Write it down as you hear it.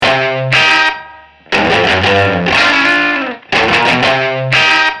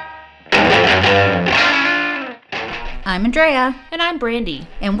Andrea. And I'm Brandy,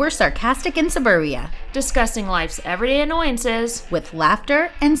 And we're sarcastic in suburbia, discussing life's everyday annoyances with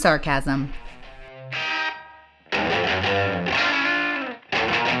laughter and sarcasm.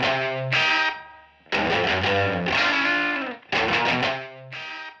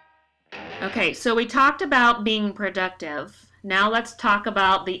 Okay, so we talked about being productive. Now let's talk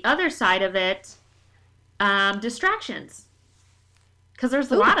about the other side of it, distractions. Because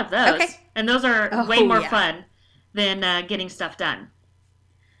there's a lot of those. Okay. And those are way more fun than getting stuff done.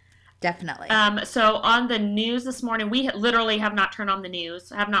 Definitely. So on the news this morning, we literally have not turned on the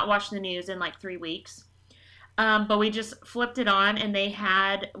news. Have not watched the news in like 3 weeks. But we just flipped it on and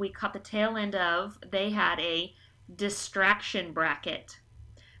we caught the tail end of, they had a distraction bracket.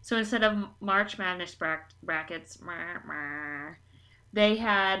 So instead of March Madness brackets, they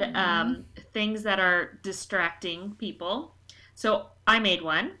had things that are distracting people. So I made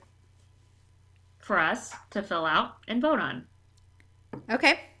one for us to fill out and vote on.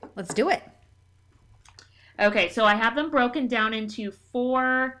 Okay, let's do it. Okay, so I have them broken down into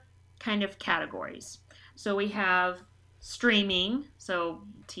 4 kind of categories. So we have streaming, so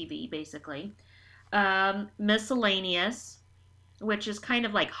TV basically, miscellaneous, which is kind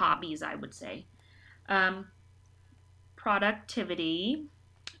of like hobbies, I would say, productivity,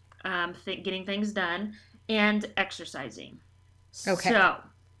 getting things done, and exercising. Okay. So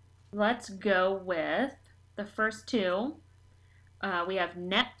let's go with the first 2. We have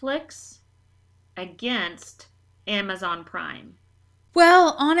Netflix against Amazon Prime.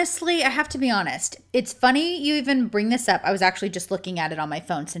 Well, honestly, I have to be honest. It's funny you even bring this up. I was actually just looking at it on my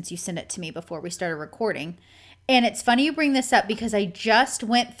phone since you sent it to me before we started recording. And it's funny you bring this up because I just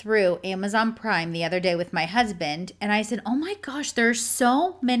went through Amazon Prime the other day with my husband and I said, oh my gosh, there's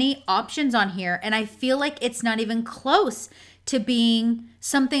so many options on here. And I feel like it's not even close to being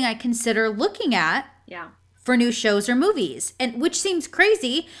something I consider looking at. Yeah. For new shows or movies, and which seems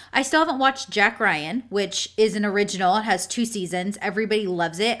crazy. I still haven't watched Jack Ryan, which is an original. It has 2 seasons. Everybody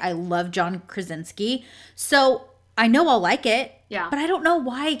loves it. I love John Krasinski. So I know I'll like it. Yeah. But I don't know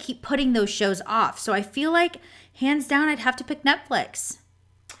why I keep putting those shows off. So I feel like hands down I'd have to pick Netflix.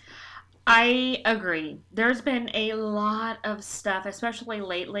 I agree. There's been a lot of stuff, especially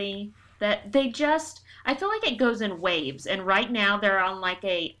lately, that I feel like it goes in waves. And right now they're on like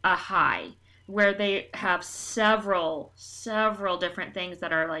a high, where they have several different things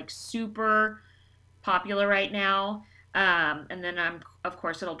that are like super popular right now. And then of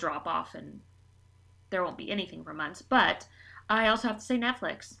course it'll drop off and there won't be anything for months. But I also have to say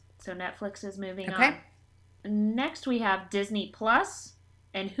Netflix. So Netflix is moving on. Next we have Disney Plus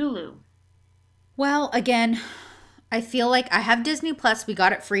and Hulu. Well, again, I feel like I have Disney Plus. We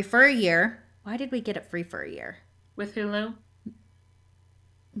got it free for a year. Why did we get it free for a year? With Hulu?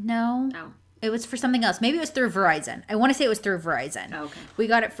 No. Oh. It was for something else. Maybe it was through Verizon. I want to say it was through Verizon. Okay. We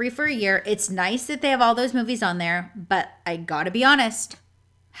got it free for a year. It's nice that they have all those movies on there, but I got to be honest,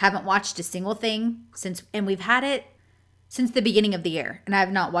 haven't watched a single thing and we've had it since the beginning of the year, and I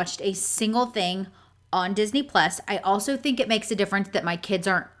have not watched a single thing on Disney Plus. I also think it makes a difference that my kids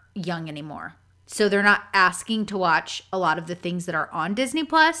aren't young anymore. So they're not asking to watch a lot of the things that are on Disney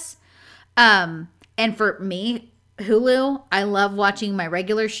Plus. And for me, Hulu, I love watching my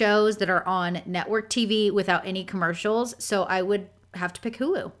regular shows that are on network TV without any commercials. So I would have to pick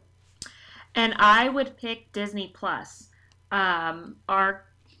Hulu. And I would pick Disney Plus.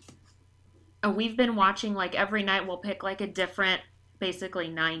 We've been watching, like, every night we'll pick like a different, basically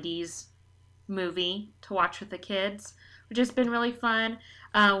 90s movie to watch with the kids, which has been really fun.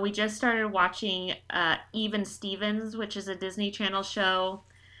 We just started watching Even Stevens, which is a Disney Channel show.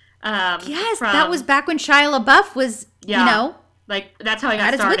 Yes, that was back when Shia LaBeouf was, like that's how I got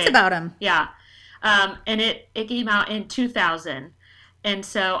had started. His wits about him. Yeah, and it came out in 2000, and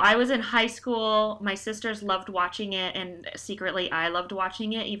so I was in high school. My sisters loved watching it, and secretly I loved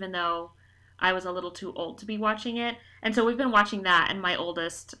watching it, even though I was a little too old to be watching it. And so we've been watching that, and my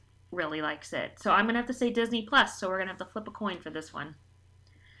oldest really likes it. So I'm gonna have to say Disney Plus. So we're gonna have to flip a coin for this one.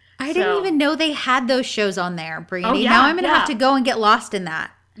 I didn't even know they had those shows on there, Brandy. Oh, yeah, now I'm gonna have to go and get lost in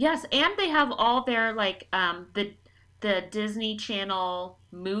that. Yes, and they have all their like the Disney Channel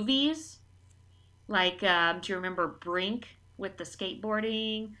movies. Like, do you remember Brink with the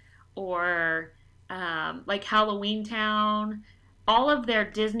skateboarding, or like Halloween Town? All of their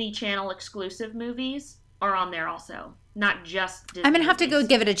Disney Channel exclusive movies are on there also, not just Disney. I'm gonna have to go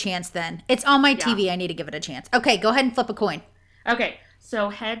give it a chance then. It's on my TV. I need to give it a chance. Okay, go ahead and flip a coin. Okay, so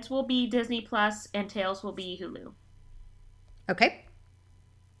heads will be Disney Plus and tails will be Hulu. Okay.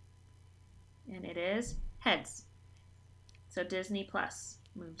 And it is heads. So Disney Plus.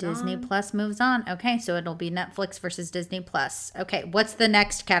 moves Disney on. Plus moves on. Okay, so it'll be Netflix versus Disney Plus. Okay, what's the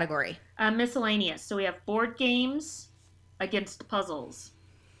next category? Miscellaneous. So we have board games against puzzles.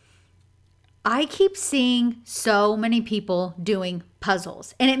 I keep seeing so many people doing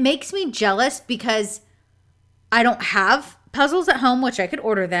puzzles, and it makes me jealous because I don't have puzzles at home, which I could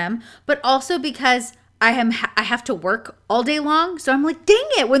order them, but also because I have to work all day long. So I'm like, dang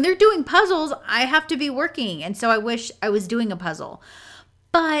it, when they're doing puzzles, I have to be working. And so I wish I was doing a puzzle.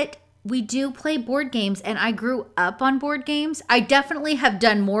 But we do play board games, and I grew up on board games. I definitely have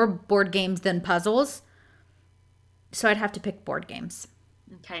done more board games than puzzles. So I'd have to pick board games.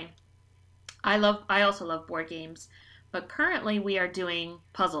 Okay. I also love board games, but currently we are doing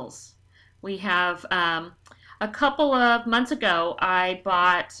puzzles. We have a couple of months ago I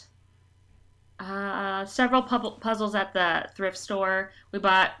bought several puzzles at the thrift store. We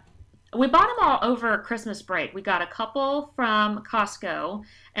bought them all over Christmas break. We got a couple from Costco,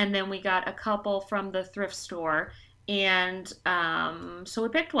 and then we got a couple from the thrift store. And so we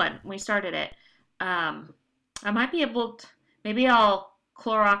picked one. We started it. I might be able to, maybe I'll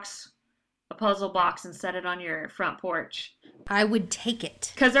Clorox a puzzle box and set it on your front porch. I would take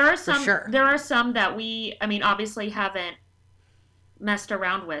it. Because sure. there are some that obviously haven't messed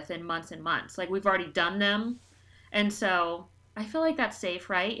around with in months and months. Like, we've already done them. And so I feel like that's safe,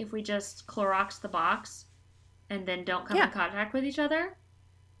 right? If we just Clorox the box and then don't come in contact with each other.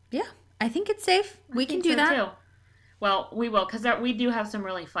 Yeah, I think it's safe. We can do that. Too. Well, we will, because we do have some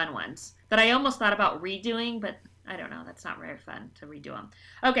really fun ones that I almost thought about redoing, but I don't know. That's not very fun to redo them.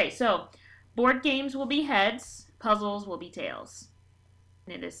 Okay, so board games will be heads. Puzzles will be tails.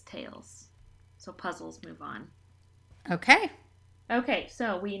 And it is tails. So puzzles move on. Okay. Okay,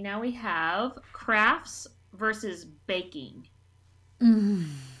 so we have crafts versus baking.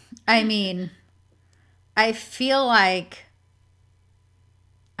 I mean, I feel like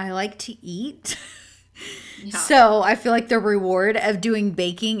I like to eat. Yeah. So I feel like the reward of doing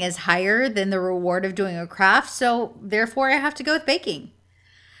baking is higher than the reward of doing a craft. So therefore I have to go with baking.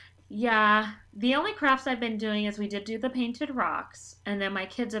 Yeah. The only crafts I've been doing is we did do the painted rocks. And then my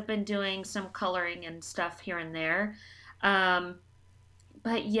kids have been doing some coloring and stuff here and there.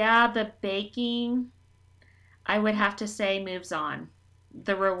 But yeah, the baking, I would have to say, moves on.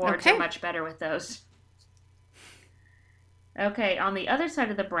 The rewards are much better with those. Okay, on the other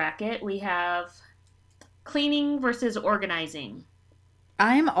side of the bracket, we have cleaning versus organizing.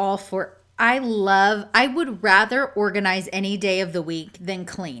 I'm all for I would rather organize any day of the week than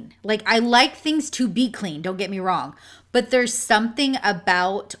clean. Like, I like things to be clean, don't get me wrong. But there's something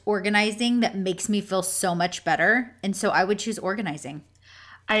about organizing that makes me feel so much better. And so I would choose organizing.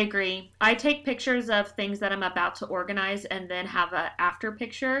 I agree. I take pictures of things that I'm about to organize and then have an after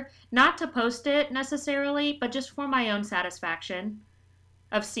picture. Not to post it necessarily, but just for my own satisfaction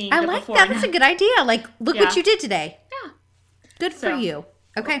of seeing the before. I like that. That's a good idea. Like, look what you did today. Yeah. Good for you.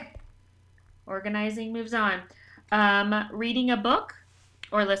 Okay. Organizing moves on. Reading a book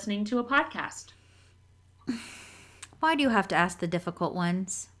or listening to a podcast? Why do you have to ask the difficult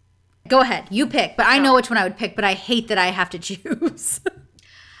ones? Go ahead. You pick. But I know which one I would pick, but I hate that I have to choose.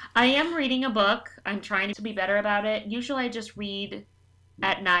 I am reading a book. I'm trying to be better about it. Usually I just read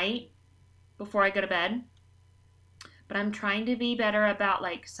at night before I go to bed. But I'm trying to be better about,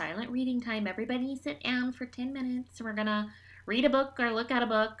 like, silent reading time. Everybody sit down for 10 minutes. We're going to read a book or look at a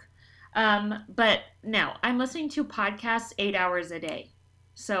book. But no, I'm listening to podcasts 8 hours a day.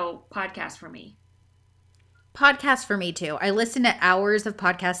 So podcast for me. Podcast for me too. I listen to hours of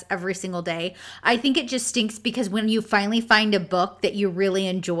podcasts every single day. I think it just stinks because when you finally find a book that you really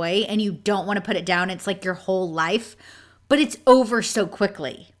enjoy and you don't want to put it down, it's like your whole life, but it's over so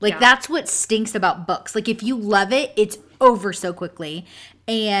quickly. Like, that's what stinks about books. Like, if you love it, it's over so quickly.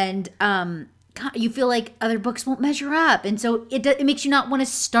 And, you feel like other books won't measure up. And so it makes you not want to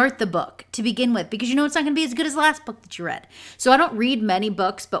start the book to begin with because you know it's not going to be as good as the last book that you read. So I don't read many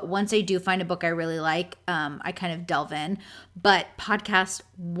books, but once I do find a book I really like, I kind of delve in. But podcast,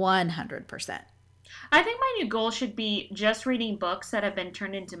 100%. I think my new goal should be just reading books that have been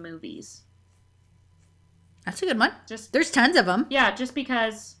turned into movies. That's a good one. There's tons of them. Yeah, just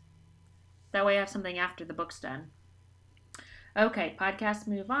because that way I have something after the book's done. Okay, podcast,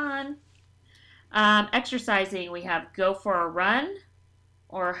 move on. Exercising, we have go for a run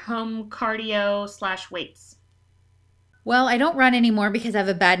or home cardio / weights. Well, I don't run anymore because I have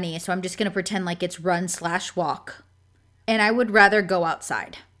a bad knee, so I'm just going to pretend like it's run / walk. And I would rather go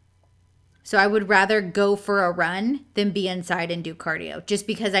outside. So I would rather go for a run than be inside and do cardio just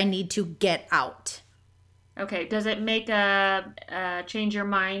because I need to get out. Okay, does it make change your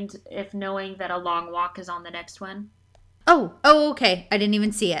mind if knowing that a long walk is on the next one? Oh, okay. I didn't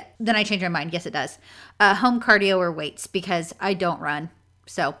even see it. Then I changed my mind. Yes, it does. Home cardio or weights because I don't run.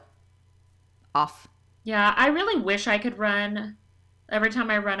 So off. Yeah, I really wish I could run. Every time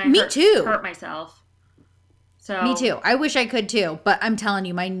I run, I Me too. hurt myself. Me So too. I wish I could too, but I'm telling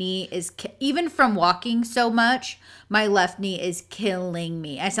you, my knee is even from walking so much. My left knee is killing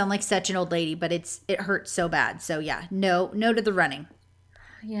me. I sound like such an old lady, but it hurts so bad. So yeah, no to the running.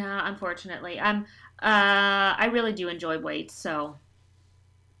 yeah, unfortunately, I really do enjoy weights, so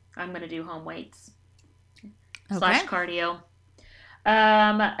I'm gonna do home weights slash Okay. cardio.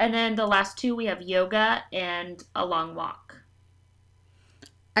 And then the last two we have yoga and a long walk.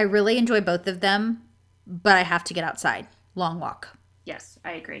 I really enjoy both of them, but I have to get outside. Long walk. Yes,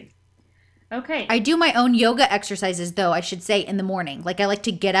 I agree. Okay. I do my own yoga exercises though, I should say in the morning. Like I like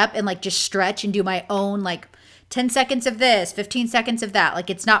to get up and like just stretch and do my own like 10 seconds of this, 15 seconds of that. Like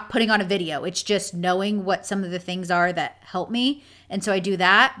it's not putting on a video. It's just knowing what some of the things are that help me. And so I do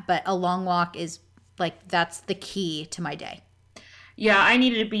that, but a long walk is like that's the key to my day. Yeah, I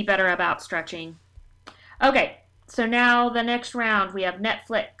needed to be better about stretching. Okay, so now the next round we have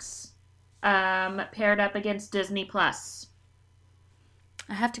Netflix paired up against Disney Plus.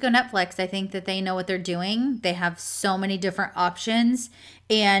 I have to go Netflix. I think that they know what they're doing. They have so many different options,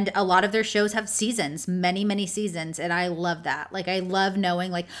 and a lot of their shows have seasons, many, many seasons. And I love that. Like, I love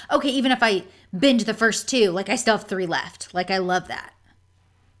knowing, like, okay, even if I binge the first two, like, I still have three left. Like, I love that.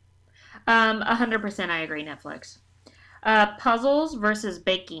 100% I agree, Netflix. Puzzles versus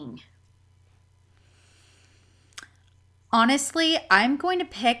baking. Honestly, I'm going to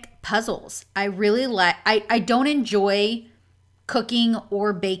pick puzzles. I really like, I don't enjoy cooking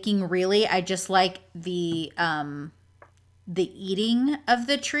or baking really. I just like the eating of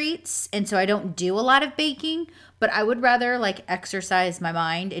the treats, and so I don't do a lot of baking, but I would rather like exercise my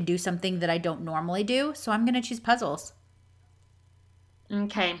mind and do something that I don't normally do, so I'm going to choose puzzles.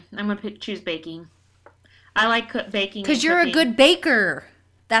 Okay, I'm going to choose baking. I like baking and Cuz you're a cooking. good baker.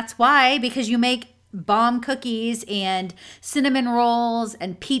 That's why, because you make bomb cookies and cinnamon rolls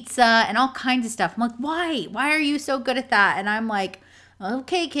and pizza and all kinds of stuff. I'm like, "Why? Why are you so good at that?" And I'm like,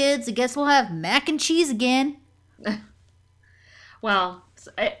 "Okay, kids, I guess we'll have mac and cheese again." Well,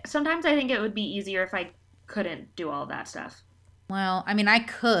 sometimes I think it would be easier if I couldn't do all that stuff. Well, I mean, I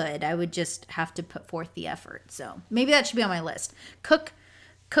could. I would just have to put forth the effort. So maybe that should be on my list. Cook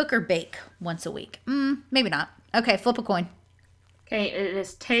or bake once a week. Maybe not. Okay, flip a coin. Okay, it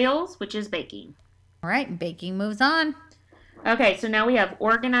is tails, which is baking. All right, baking moves on. Okay, so now we have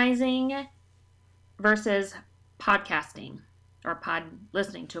organizing versus podcasting or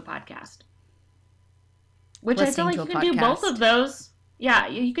listening to a podcast. Which I feel Listening like to you a can do both of podcast. those. Yeah,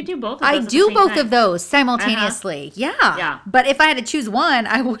 you could do both of those I at the do same both of time. those Uh-huh. simultaneously. Yeah. Yeah. But if I had to choose one,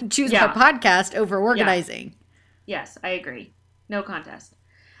 I would choose my Yeah. podcast over Yeah. organizing. Yes, I agree. No contest.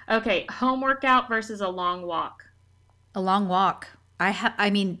 Okay, home workout versus a long walk. A long walk.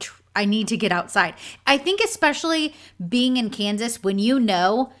 I need to get outside. I think especially being in Kansas when you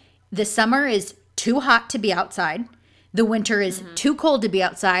know the summer is too hot to be outside, the winter is too cold to be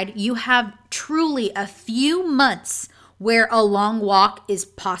outside, you have truly a few months where a long walk is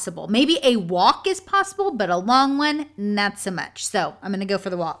possible. Maybe a walk is possible, but a long one, not so much. So I'm going to go for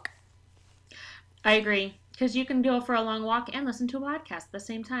the walk. I agree. Because you can go for a long walk and listen to a podcast at the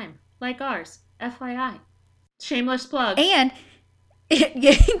same time, like ours. FYI. Shameless plug. And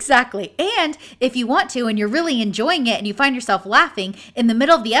yeah, exactly. And if you want to and you're really enjoying it and you find yourself laughing in the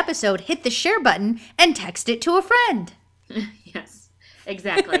middle of the episode, hit the share button and text it to a friend. Yes,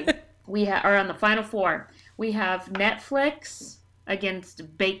 exactly. We are on the final four. We have Netflix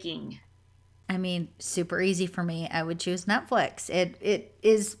against baking. I mean, super easy for me. I would choose Netflix. It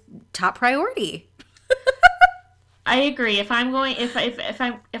is top priority. I agree. If I'm going, if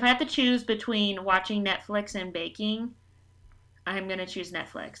I have to choose between watching Netflix and baking, I'm gonna choose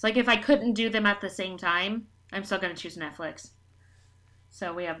Netflix. Like if I couldn't do them at the same time, I'm still gonna choose Netflix.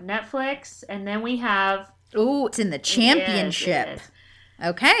 So we have Netflix, and then we have Ooh, it's in the it championship. is.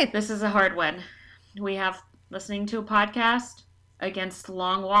 Okay. This is a hard one. We have listening to a podcast against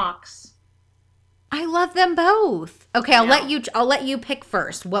long walks. I love them both. Okay, I know. I'll let you pick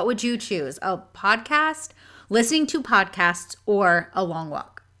first. What would you choose? A podcast, listening to podcasts, or a long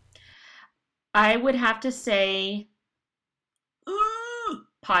walk? I would have to say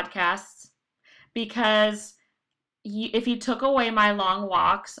podcasts because if you took away my long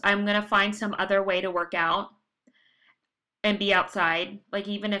walks, I'm going to find some other way to work out and be outside. Like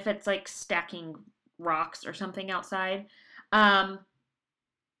even if it's like stacking rocks or something outside. Um,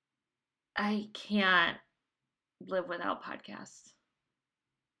 I can't live without podcasts.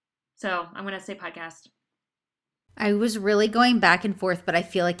 So I'm going to say podcast. I was really going back and forth, but I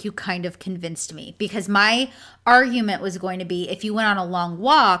feel like you kind of convinced me because my argument was going to be if you went on a long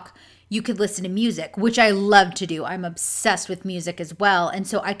walk, you could listen to music, which I love to do. I'm obsessed with music as well. And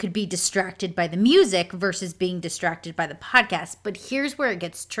so I could be distracted by the music versus being distracted by the podcast. But here's where it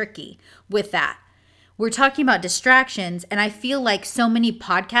gets tricky with that. We're talking about distractions, and I feel like so many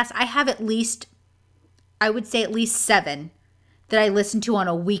podcasts, I have I would say at least 7 that I listen to on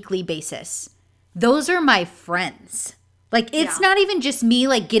a weekly basis. Those are my friends. Like, it's not even just me,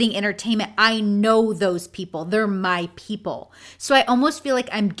 like, getting entertainment. I know those people. They're my people. So I almost feel like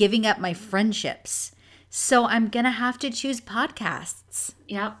I'm giving up my friendships. So I'm going to have to choose podcasts.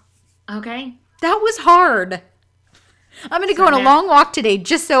 Yep. Okay. That was hard. I'm going to go on a long walk today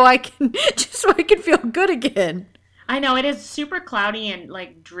just so I can feel good again. I know it is super cloudy and,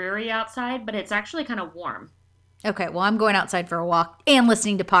 like, dreary outside, but it's actually kind of warm. Okay, well, I'm going outside for a walk and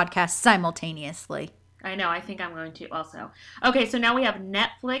listening to podcasts simultaneously. I know. I think I'm going to also. Okay, so now we have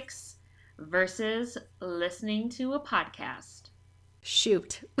Netflix versus listening to a podcast.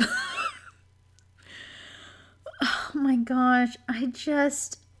 Shoot. Oh my gosh.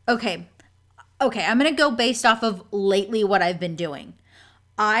 Okay, I'm going to go based off of lately what I've been doing.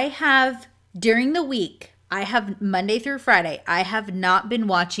 During the week, I have Monday through Friday, I have not been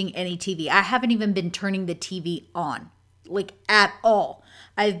watching any TV. I haven't even been turning the TV on, like at all.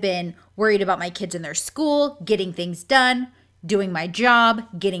 I've been worried about my kids in their school, getting things done, doing my job,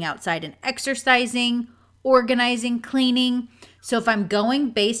 getting outside and exercising, organizing, cleaning. So if I'm going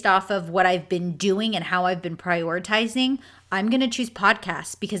based off of what I've been doing and how I've been prioritizing, I'm going to choose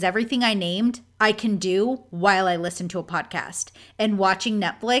podcasts because everything I named, I can do while I listen to a podcast. And watching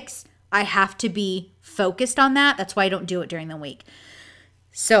Netflix, I have to be focused on that. That's why I don't do it during the week.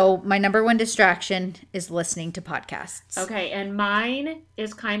 So my number one distraction is listening to podcasts. Okay, and mine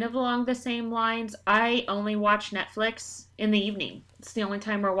is kind of along the same lines. I only watch Netflix in the evening. It's the only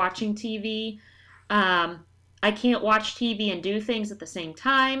time we're watching TV. I can't watch TV and do things at the same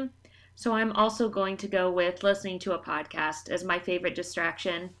time. So I'm also going to go with listening to a podcast as my favorite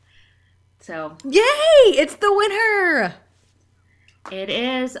distraction. So, yay! It's the winner! It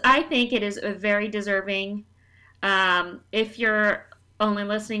is. I think it is very deserving. If you're only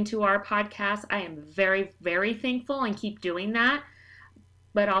listening to our podcast, I am very, very thankful and keep doing that.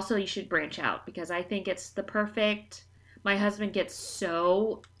 But also you should branch out because I think it's the perfect. My husband gets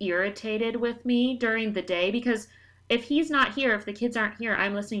so irritated with me during the day because if he's not here, if the kids aren't here,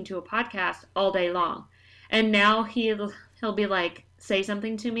 I'm listening to a podcast all day long. And now he'll be like, say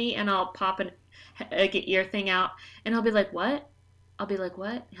something to me and I'll pop an ear thing out and I'll be like, what? I'll be like,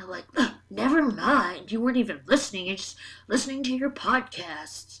 what? And he'll like, never mind. You weren't even listening. You're just listening to your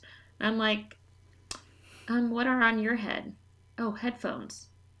podcasts. And I'm like, what are on your head? Oh, headphones.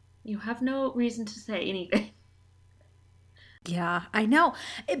 You have no reason to say anything. Yeah, I know.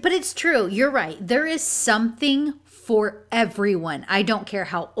 But it's true. You're right. There is something for everyone. I don't care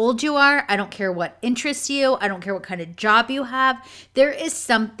how old you are. I don't care what interests you. I don't care what kind of job you have. There is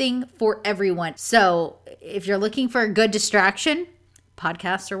something for everyone. So if you're looking for a good distraction,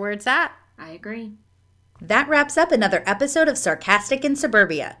 podcasts are where it's at. I agree. That wraps up another episode of Sarcastic in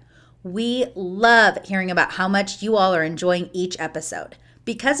Suburbia. We love hearing about how much you all are enjoying each episode.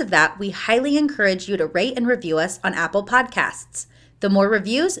 Because of that, we highly encourage you to rate and review us on Apple Podcasts. The more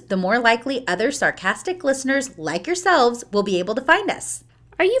reviews, the more likely other sarcastic listeners like yourselves will be able to find us.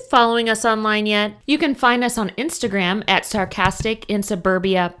 Are you following us online yet? You can find us on Instagram at Sarcastic in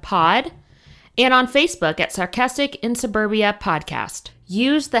Suburbia Pod and on Facebook at Sarcastic in Suburbia Podcast.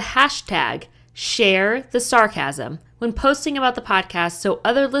 Use the hashtag #ShareTheSarcasm when posting about the podcast so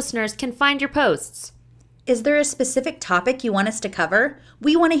other listeners can find your posts. Is there a specific topic you want us to cover?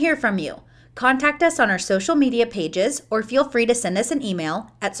 We want to hear from you. Contact us on our social media pages or feel free to send us an email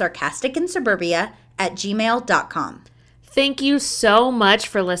at sarcasticinsuburbia@gmail.com. Thank you so much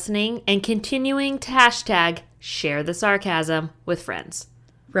for listening and continuing to hashtag #ShareTheSarcasm with friends.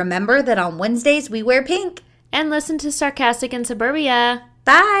 Remember that on Wednesdays we wear pink. And listen to Sarcastic in Suburbia.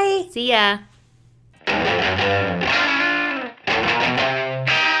 Bye! See ya.